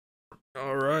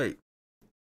All right.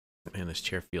 Man, this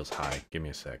chair feels high. Give me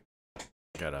a sec.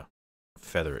 Gotta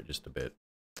feather it just a bit.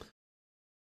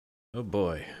 Oh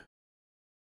boy.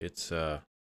 It's mm,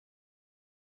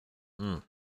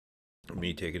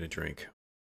 me taking a drink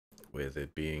with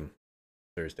it being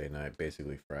Thursday night,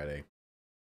 basically Friday.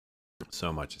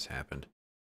 So much has happened.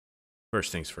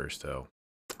 First things first though.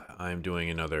 I'm doing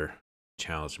another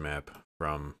challenge map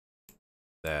from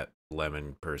that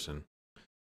lemon person.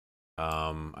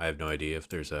 I have no idea if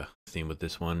there's a theme with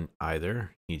this one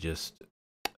either.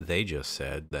 They just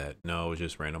said that no, it was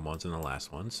just random ones in the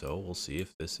last one, so we'll see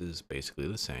if this is basically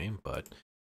the same. But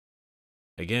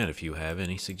again, if you have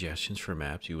any suggestions for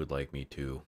maps you would like me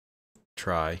to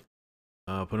try,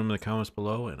 put them in the comments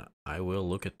below, and I will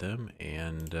look at them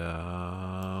and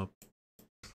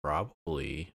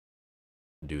probably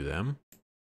do them.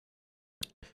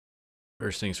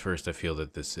 First things first, I feel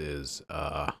that this is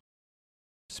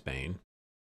Spain.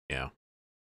 Yeah,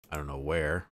 I don't know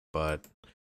where, but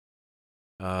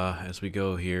as we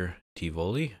go here,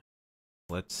 Tivoli.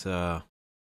 Let's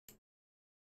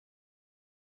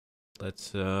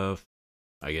let's I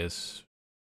guess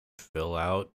fill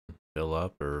up,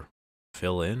 or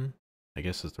fill in, I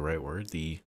guess is the right word.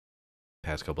 The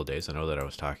past couple of days, I know that I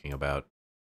was talking about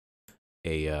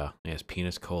a yes,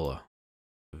 penis cola,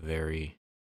 very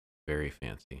very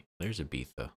fancy. There's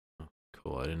Ibiza. Oh,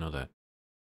 cool. I didn't know that.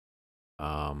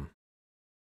 Um,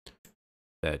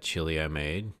 that chili I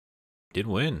made did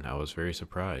win. I was very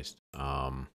surprised.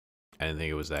 I didn't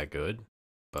think it was that good,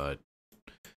 but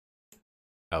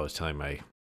I was telling my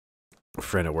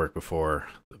friend at work before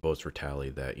the votes were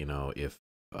tallied that if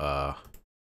uh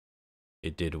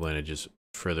it did win, it just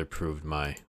further proved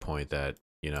my point that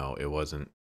it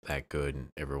wasn't that good, and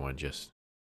everyone just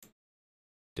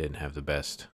didn't have the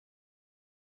best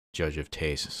judge of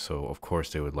taste. So of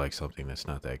course they would like something that's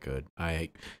not that good. I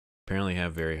apparently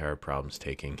have very hard problems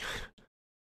taking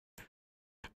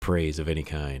praise of any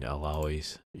kind. I'll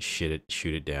always shoot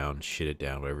it down, shit it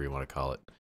down, whatever you want to call it.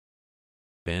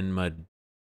 Ben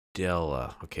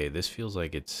Madella. Okay, this feels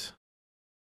like it's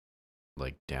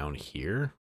like down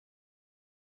here.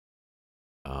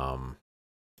 Um,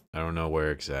 I don't know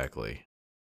where exactly.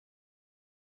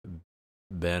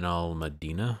 Ben Al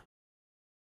Medina.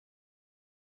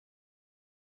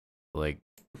 Like,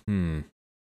 hmm.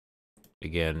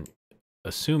 Again,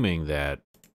 assuming that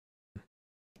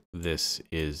this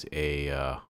is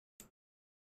a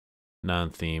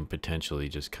non-theme, potentially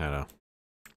just kind of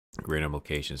random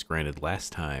locations. Granted,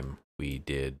 last time we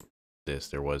did this,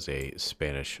 there was a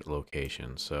Spanish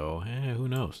location, so who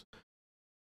knows?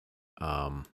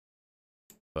 Um,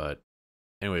 but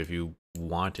anyway, if you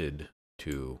wanted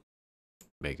to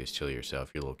make this chili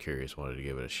yourself, you're a little curious, wanted to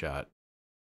give it a shot.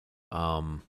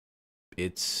 Um,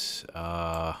 it's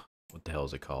what the hell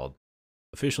is it called?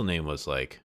 Official name was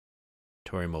like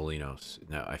Tori Molinos.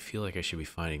 Now I feel like I should be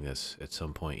finding this at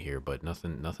some point here, but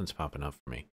nothing's popping up for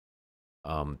me.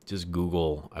 Just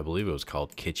Google. I believe it was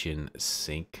called Kitchen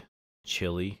Sink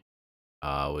Chili.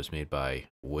 It was made by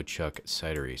Woodchuck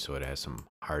Cidery, so it has some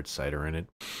hard cider in it.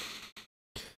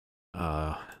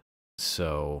 Uh,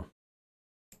 so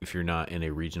if you're not in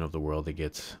a region of the world that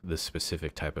gets this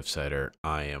specific type of cider,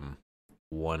 I am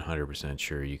 100%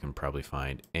 sure you can probably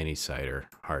find any cider,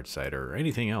 hard cider, or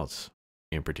anything else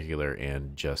in particular,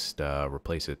 and just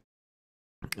replace it.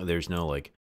 There's no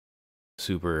like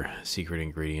super secret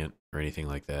ingredient or anything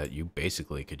like that. You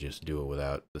basically could just do it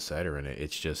without the cider in it.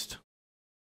 It's just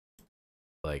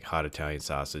like hot Italian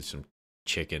sausage, some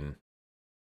chicken,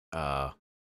 uh,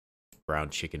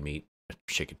 ground chicken meat,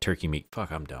 chicken turkey meat.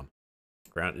 Fuck, I'm dumb.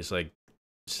 Ground is like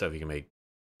stuff you can make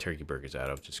turkey burgers out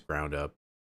of, just ground up,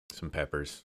 some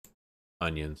peppers,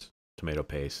 onions, tomato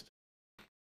paste,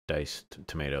 diced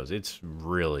tomatoes. It's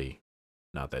really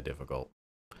not that difficult.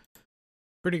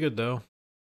 Pretty good though.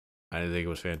 I didn't think it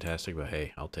was fantastic, but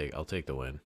hey, I'll take the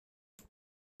win.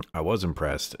 I was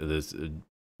impressed. This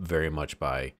very much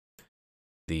by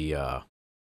the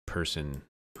person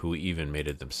who even made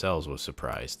it themselves was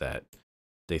surprised that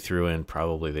they threw in,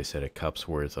 probably they said, a cup's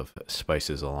worth of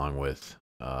spices along with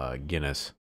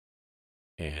Guinness,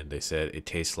 and they said it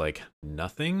tastes like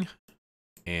nothing,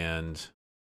 and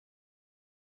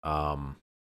um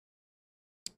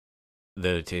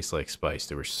that it tastes like spice.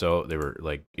 They were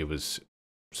like, it was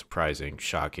surprising,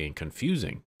 shocking,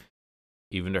 confusing,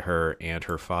 even to her and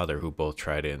her father, who both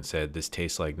tried it and said, this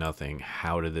tastes like nothing.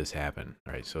 How did this happen?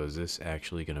 All right, so is this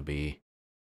actually going to be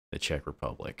the Czech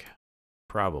Republic?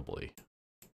 Probably.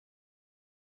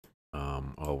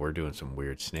 Oh, we're doing some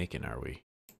weird snaking, are we?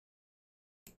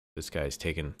 This guy's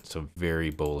taking some very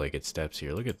bow-legged steps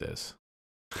here. Look at this.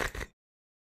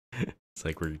 It's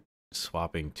like we're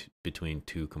swapping between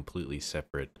two completely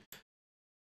separate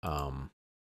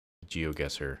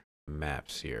Geoguessr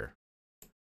maps here.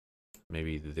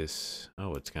 Maybe this.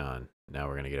 Oh, it's gone. Now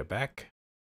we're gonna get it back.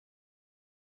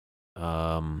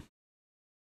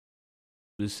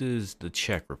 This is the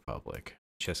Czech Republic,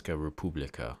 Česká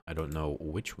republika. I don't know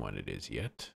which one it is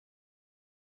yet.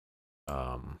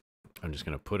 I'm just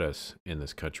gonna put us in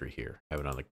this country here, have it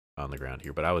on the ground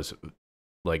here. But I was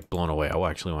like blown away. I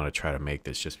actually want to try to make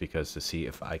this just because to see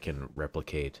if I can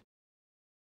replicate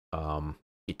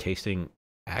it tasting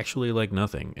actually like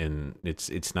nothing. And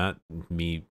it's not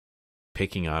me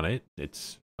picking on it.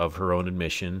 It's of her own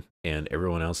admission and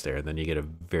everyone else there. And then you get a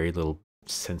very little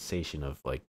sensation of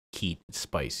like heat,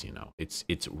 spice, you know. It's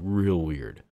real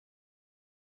weird.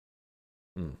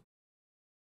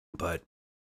 But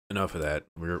enough of that.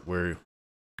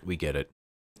 We get it.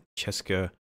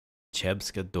 Česká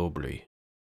Dobry.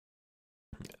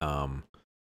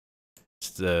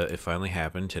 It finally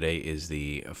happened. Today is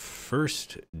the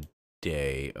first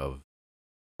day of,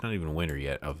 not even winter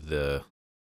yet, of the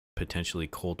potentially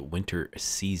cold winter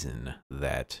season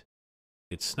that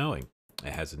it's snowing.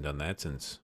 It hasn't done that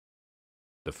since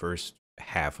the first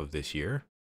half of this year.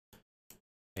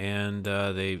 And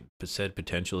they said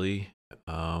potentially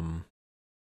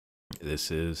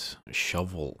this is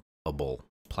shovelable,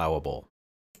 plowable,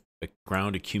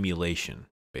 ground accumulation,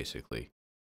 basically,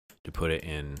 to put it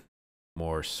in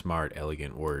more smart,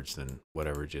 elegant words than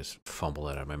whatever just fumble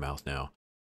out of my mouth now.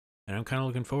 And I'm kind of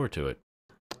looking forward to it.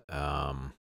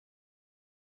 I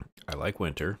like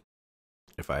winter.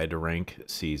 If I had to rank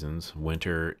seasons,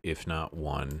 winter, if not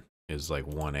one, is like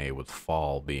 1A, with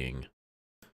fall being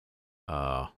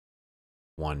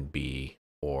 1B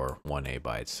or 1A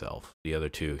by itself. The other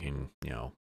two can, you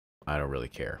know, I don't really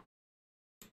care.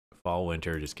 Fall,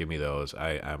 winter, just give me those.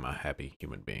 I'm a happy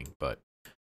human being. But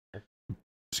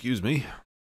excuse me,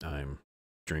 I'm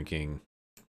drinking,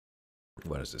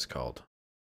 what is this called?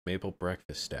 Maple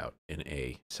breakfast stout in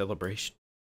a celebration.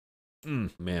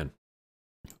 Man,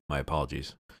 my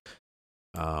apologies.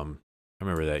 I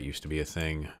remember that used to be a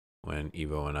thing when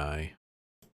Evo and I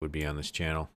would be on this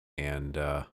channel, and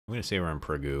I'm gonna say we're in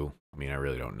Pragu. I mean, I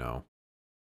really don't know.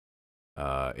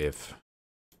 If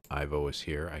Ivo was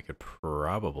here, I could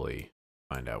probably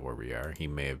find out where we are. He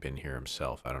may have been here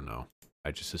himself. I don't know.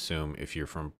 I just assume if you're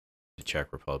from the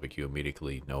Czech Republic, you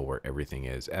immediately know where everything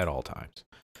is at all times.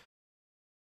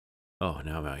 Oh,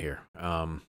 now I'm out here.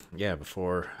 Yeah,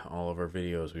 before all of our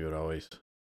videos, we would always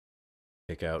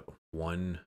pick out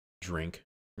one drink.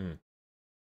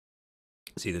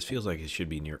 See, this feels like it should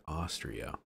be near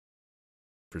Austria.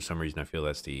 For some reason, I feel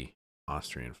that's the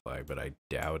Austrian flag, but I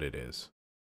doubt it is.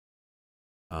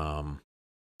 Yeah,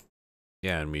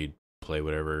 and we'd play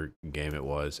whatever game it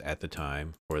was at the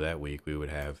time for that week. We would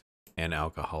have an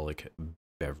alcoholic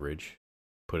beverage.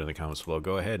 Put in the comments below.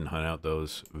 Go ahead and hunt out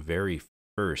those very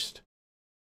first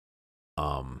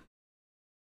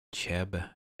Cheb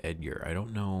Edgar. I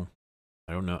don't know.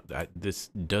 This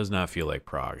does not feel like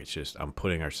Prague. It's just I'm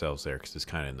putting ourselves there because it's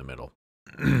kind of in the middle.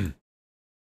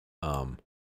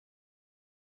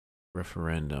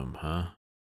 Referendum, huh?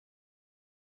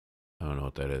 I don't know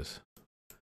what that is.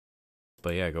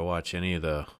 But yeah, go watch any of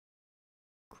the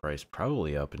Christ,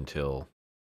 probably up until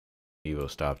Evo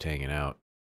stopped hanging out,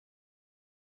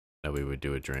 that we would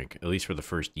do a drink. At least for the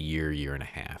first year and a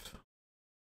half. I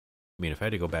mean, if I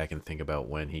had to go back and think about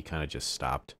when he kind of just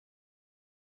stopped.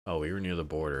 Oh, we were near the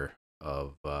border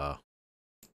of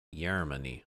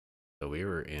Germany. So we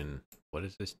were in, what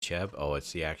is this, Cheb? Oh,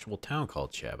 it's the actual town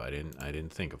called Cheb. I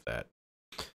didn't think of that.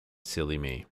 Silly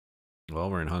me. Well,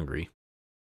 we're in Hungary.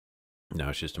 Now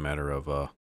it's just a matter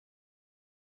of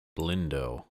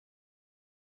Blindo.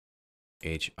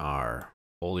 HR.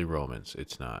 Holy Romans.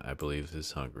 It's not. I believe this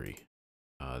is Hungary.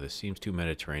 This seems too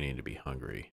Mediterranean to be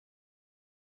Hungary.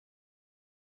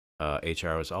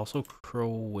 HR is also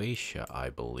Croatia, I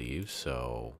believe.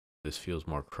 So this feels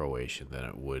more Croatian than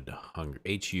it would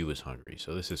Hungary. HU is Hungary.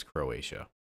 So this is Croatia.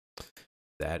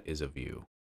 That is a view.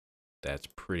 That's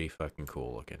pretty fucking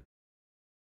cool looking.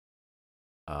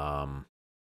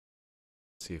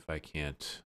 See if I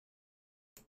can't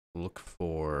look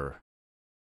for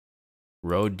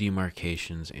road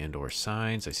demarcations and or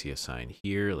signs. I see a sign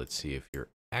here. Let's see if you're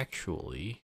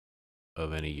actually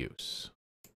of any use.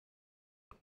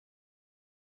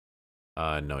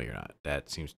 No, you're not.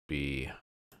 That seems to be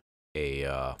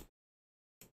a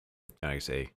can I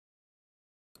say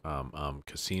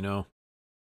casino,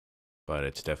 but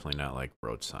it's definitely not like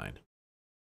road sign.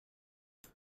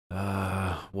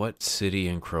 What city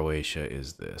in Croatia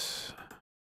is this?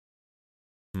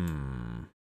 I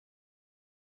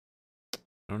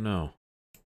don't know.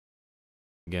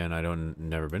 Again, I don't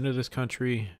never been to this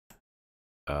country.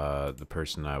 The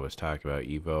person I was talking about,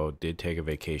 Evo, did take a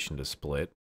vacation to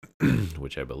Split,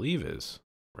 which I believe is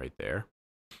right there.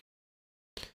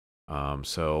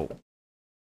 So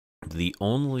the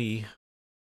only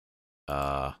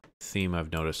theme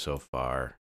I've noticed so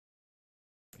far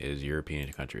is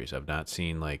European countries. I've not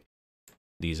seen like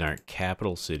these aren't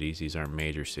capital cities, these aren't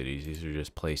major cities, these are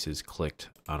just places clicked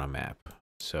on a map.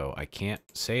 So I can't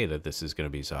say that this is going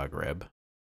to be Zagreb.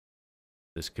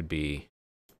 This could be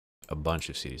a bunch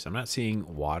of cities. I'm not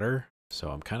seeing water, so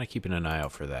I'm kind of keeping an eye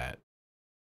out for that.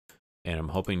 And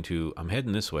I'm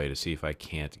heading this way to see if I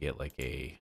can't get like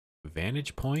a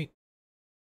vantage point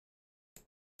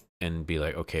and be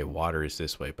like, okay, water is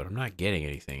this way, but I'm not getting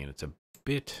anything, and it's a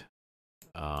bit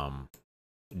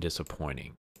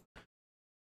disappointing.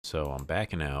 So I'm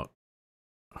backing out,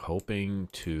 hoping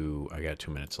to, I got 2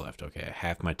 minutes left. Okay,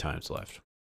 half my time's left.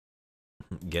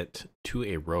 Get to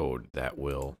a road that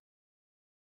will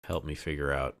help me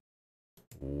figure out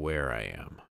where I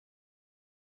am.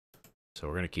 So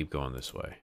we're going to keep going this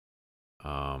way.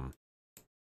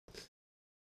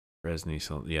 Resny,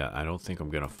 so yeah, I don't think I'm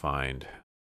going to find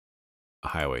a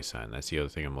highway sign. That's the other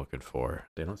thing I'm looking for.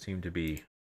 They don't seem to be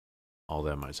all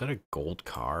that much. Is that a gold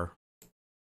car?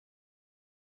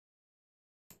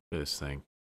 Look at this thing.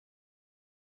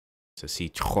 It's a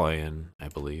Citroën, I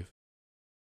believe.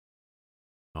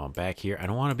 Oh, I'm back here. I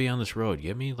don't want to be on this road.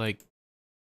 Get me like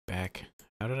back.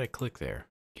 How did I click there?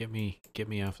 Get me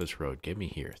off this road. Get me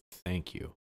here. Thank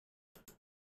you.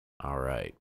 All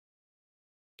right.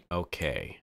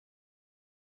 Okay.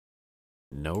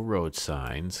 No road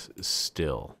signs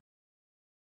still.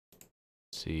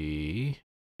 See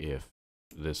if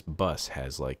this bus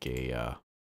has like a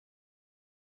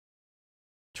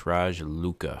Traj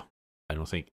Luca. I don't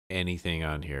think anything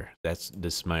on here. This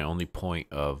is my only point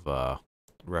of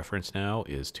reference now,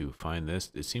 is to find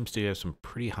this. It seems to have some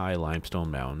pretty high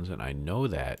limestone mountains, and I know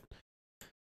that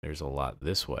there's a lot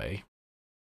this way.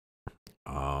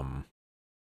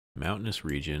 Mountainous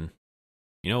region.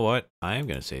 You know what? I am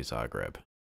gonna say Zagreb.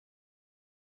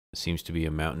 It seems to be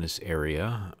a mountainous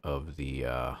area of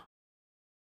the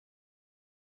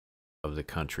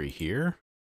country here.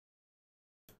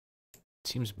 It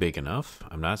seems big enough.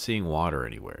 I'm not seeing water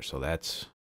anywhere, so that's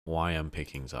why I'm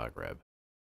picking Zagreb.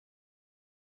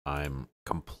 I'm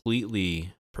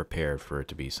completely prepared for it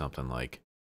to be something like,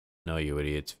 no, you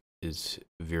idiots, is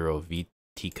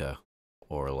Virovitica,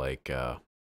 or like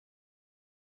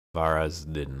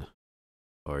Varazdin,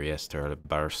 or Jester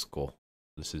Barsko.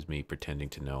 This is me pretending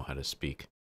to know how to speak.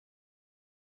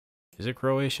 Is it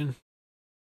Croatian?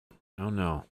 I don't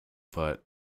know. But,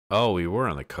 oh, we were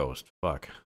on the coast. Fuck.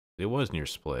 It was near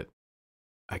Split.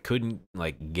 I couldn't,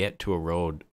 like, get to a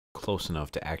road close enough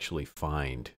to actually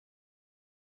find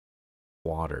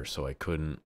water, so I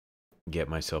couldn't get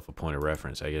myself a point of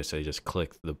reference. I guess I just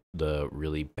clicked the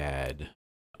really bad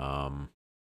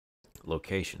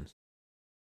locations.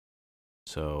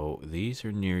 So these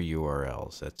are near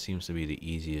URLs. That seems to be the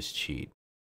easiest cheat.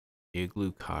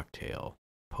 Igloo cocktail,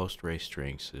 post race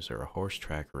drinks. Is there a horse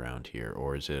track around here,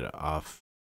 or is it an off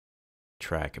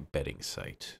track betting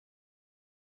site?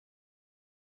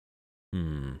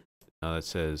 Now that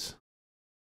says,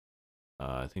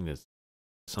 I think that's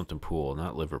something pool,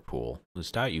 not Liverpool.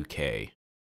 It's .uk.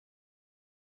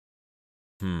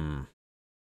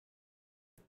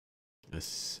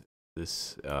 This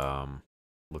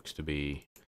looks to be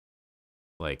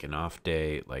like an off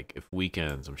day. Like if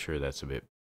weekends, I'm sure that's a bit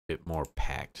more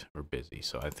packed or busy.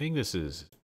 So I think this is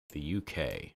the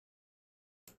UK.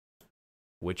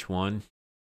 Which one?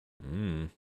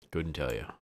 Couldn't tell you.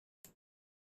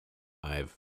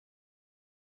 I've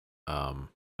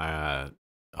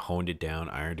honed it down,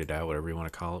 ironed it out, whatever you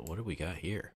want to call it. What do we got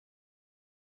here?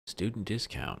 Student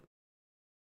discount.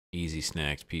 Easy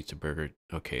snacks, pizza, burger.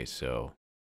 Okay, so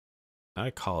not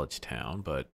a college town,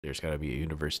 but there's got to be a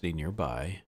university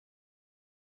nearby.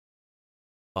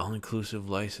 All-inclusive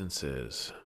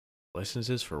licenses.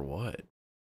 Licenses for what?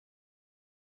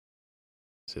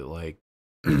 Is it like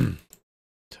to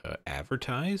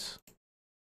advertise?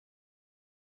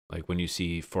 Like when you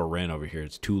see for rent over here,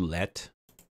 it's to let.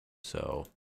 So,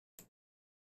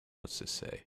 what's this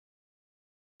say?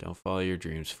 Don't follow your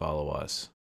dreams, follow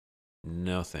us.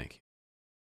 No, thank you.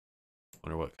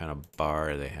 Wonder what kind of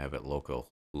bar they have at Loco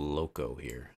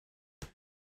here.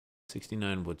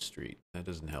 69 Wood Street. That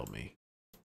doesn't help me.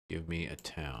 Give me a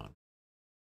town.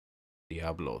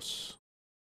 Diablos.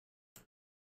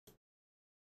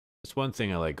 That's one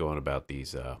thing I like going about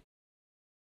these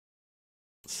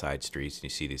side streets, and you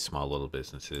see these small little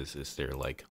businesses, is their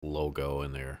like logo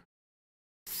and their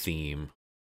theme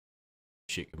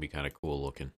shit can be kind of cool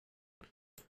looking.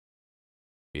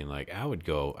 Being like,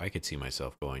 I could see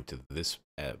myself going to this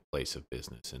place of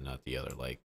business and not the other.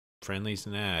 Like, Friendlies,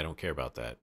 nah, I don't care about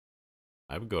that.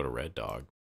 I would go to Red Dog.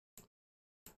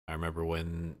 I remember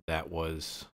when that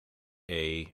was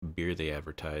a beer they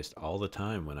advertised all the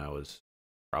time when I was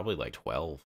probably like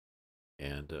 12.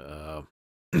 And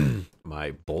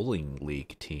my bowling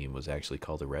league team was actually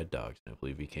called the Red Dogs. I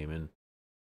believe he came in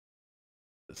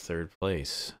third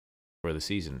place for the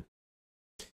season.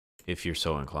 If you're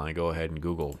so inclined, go ahead and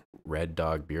Google Red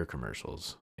Dog beer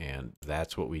commercials. And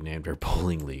that's what we named our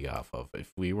bowling league off of.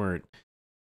 If we weren't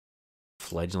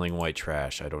fledgling white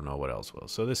trash, I don't know what else will.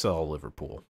 So this is all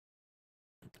Liverpool.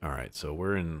 All right, so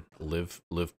we're in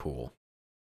Liverpool.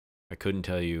 I couldn't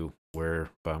tell you where,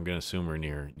 but I'm going to assume we're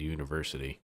near the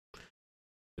university.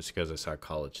 Just because I saw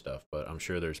college stuff, but I'm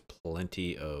sure there's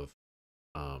plenty of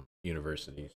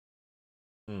universities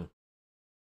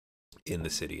in the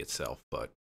city itself,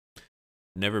 but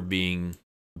never been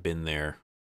there,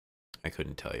 I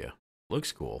couldn't tell you.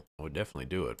 Looks cool. I would definitely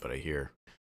do it, but I hear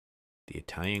the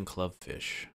Italian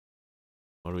clubfish.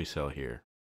 What do we sell here?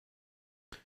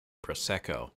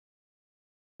 Prosecco.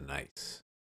 Nice.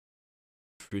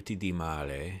 Frutti di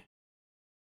mare.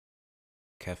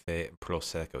 Cafe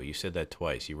Prosecco. You said that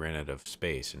twice. You ran out of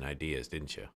space and ideas,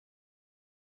 didn't you?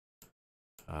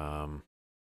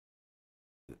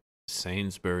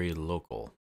 Sainsbury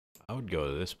Local. I would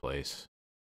go to this place.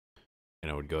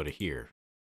 And I would go to here.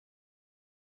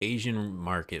 Asian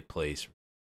marketplace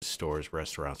stores,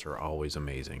 restaurants are always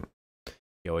amazing.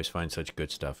 You always find such good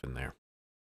stuff in there.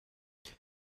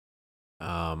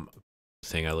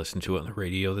 Thing I listened to on the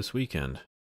radio this weekend.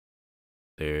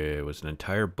 There was an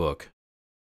entire book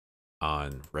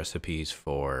on recipes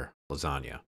for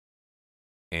lasagna.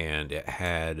 And it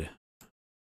had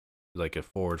like a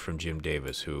forward from Jim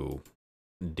Davis, who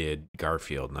did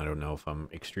Garfield. And I don't know if I'm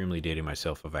extremely dating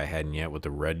myself if I hadn't yet with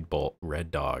the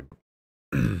Red Dog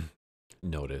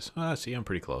notice. See, I'm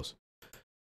pretty close.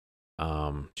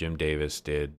 Jim Davis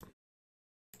did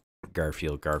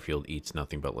Garfield. Garfield eats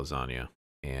nothing but lasagna.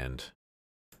 And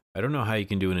I don't know how you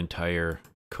can do an entire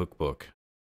cookbook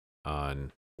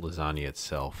on lasagna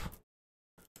itself.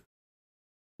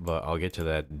 But I'll get to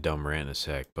that dumb rant in a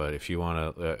sec. But if you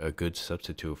want a good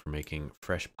substitute for making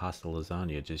fresh pasta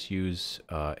lasagna, just use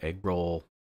egg roll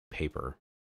paper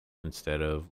instead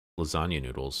of lasagna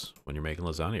noodles when you're making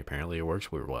lasagna. Apparently it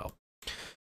works well.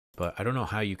 But I don't know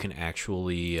how you can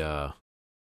actually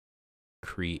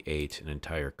create an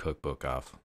entire cookbook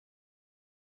off.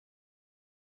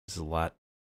 This is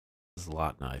a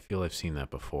lot now. I feel I've seen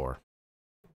that before.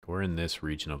 We're in this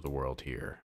region of the world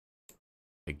here.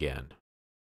 Again.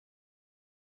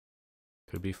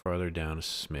 Could be farther down a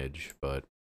smidge, but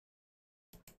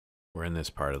we're in this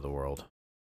part of the world.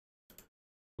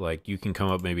 Like, you can come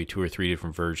up maybe 2 or 3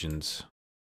 different versions,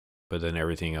 but then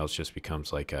everything else just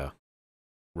becomes like a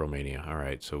Romania. All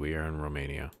right, so we are in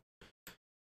Romania.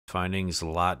 Finding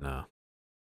Zlatna.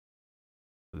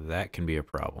 That can be a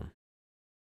problem.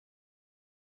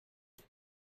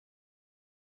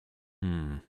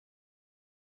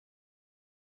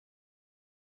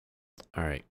 All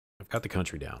right, I've got the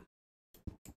country down.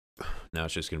 Now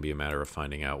it's just going to be a matter of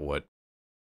finding out what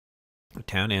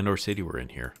town and or city we're in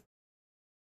here.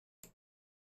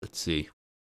 Let's see.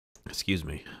 Excuse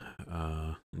me.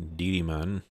 Didi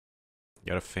Man.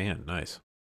 Got a fan. Nice.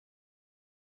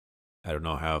 I don't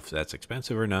know if that's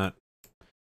expensive or not.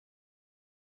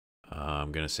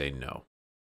 I'm going to say no.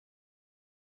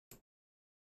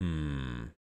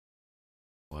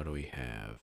 What do we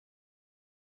have?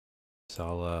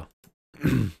 Sala.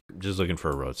 Just looking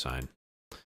for a road sign.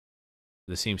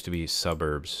 This seems to be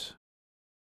suburbs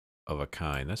of a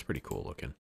kind. That's pretty cool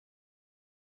looking.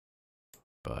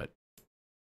 But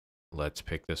let's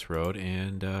pick this road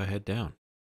and head down.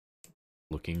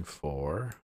 Looking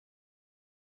for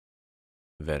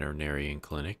veterinarian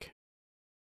clinic.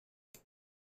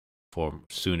 For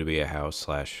soon to be a house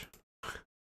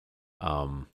 /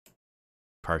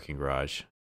 parking garage.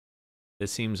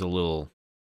 This seems a little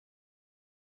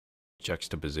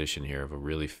juxtaposition here of a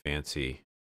really fancy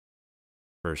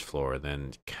first floor,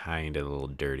 then kind of a little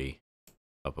dirty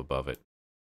up above it.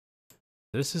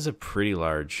 This is a pretty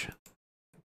large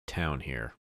town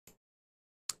here.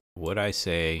 Would I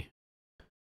say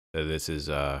that this is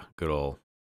good old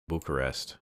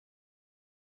Bucharest?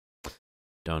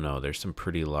 Don't know. There's some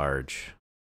pretty large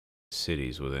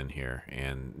cities within here,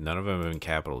 and none of them have been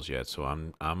capitals yet. So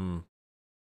I'm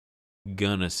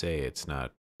gonna say it's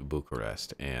not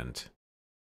Bucharest, and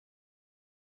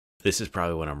this is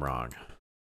probably when I'm wrong.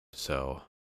 So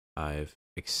I've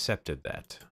accepted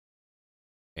that,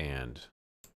 and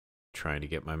trying to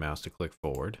get my mouse to click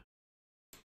forward.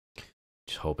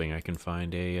 Just hoping I can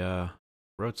find a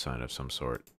road sign of some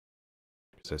sort.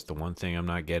 Because that's the one thing I'm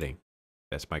not getting.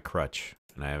 That's my crutch.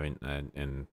 And I haven't,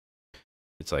 and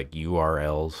it's like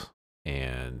URLs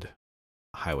and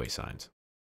highway signs.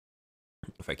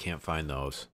 If I can't find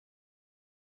those,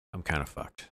 I'm kind of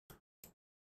fucked.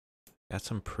 Got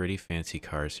some pretty fancy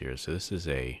cars here. So this is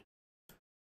a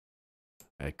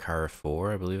car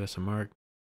 4, I believe that's a market.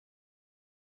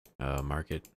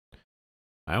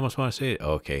 I almost want to say it.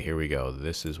 Okay, here we go.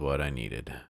 This is what I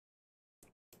needed.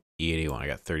 E81. I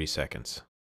got 30 seconds.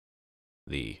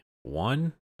 The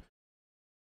 1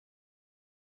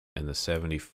 and the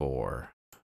 74.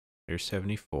 Here's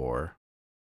 74.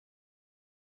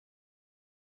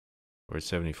 Where'd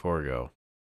 74 go?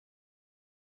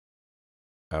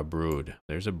 A brood.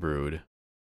 There's a brood.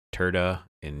 Turda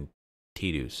and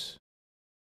Tidus.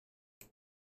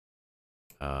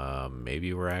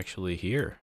 Maybe we're actually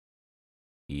here.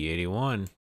 E81.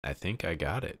 I think I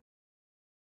got it.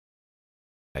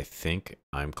 I think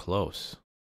I'm close.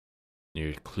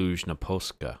 Near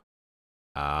Cluj-Napoca.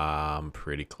 I'm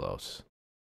pretty close.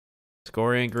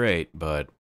 Score ain't great, but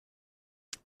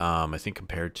I think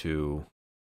compared to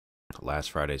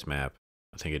last Friday's map,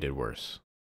 I think I did worse.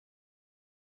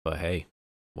 But hey,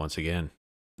 once again,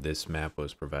 this map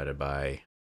was provided by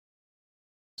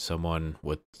someone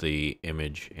with the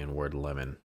image and word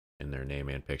lemon in their name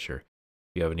and picture.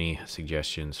 If you have any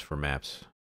suggestions for maps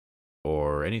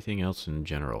or anything else in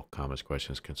general, comments,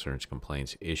 questions, concerns,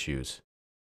 complaints, issues,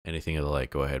 anything of the like,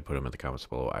 go ahead, put them in the comments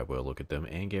below. I will look at them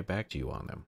and get back to you on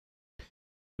them.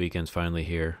 Weekend's finally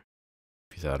here.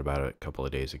 If you thought about it a couple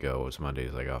of days ago, it was Monday.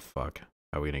 It's like, oh fuck,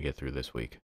 how are we gonna get through this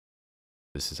week?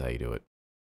 This is how you do it.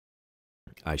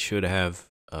 I should have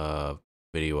a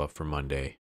video up for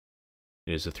Monday.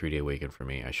 It is a 3-day weekend for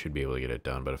me. I should be able to get it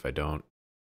done, but if I don't,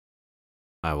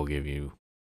 I will give you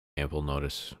ample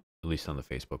notice, at least on the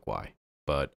Facebook why.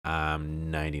 But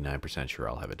I'm 99% sure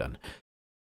I'll have it done.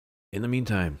 In the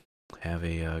meantime, have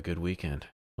a good weekend.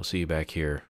 We'll see you back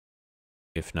here,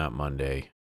 if not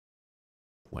Monday,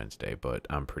 Wednesday, but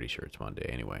I'm pretty sure it's Monday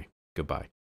anyway. Goodbye.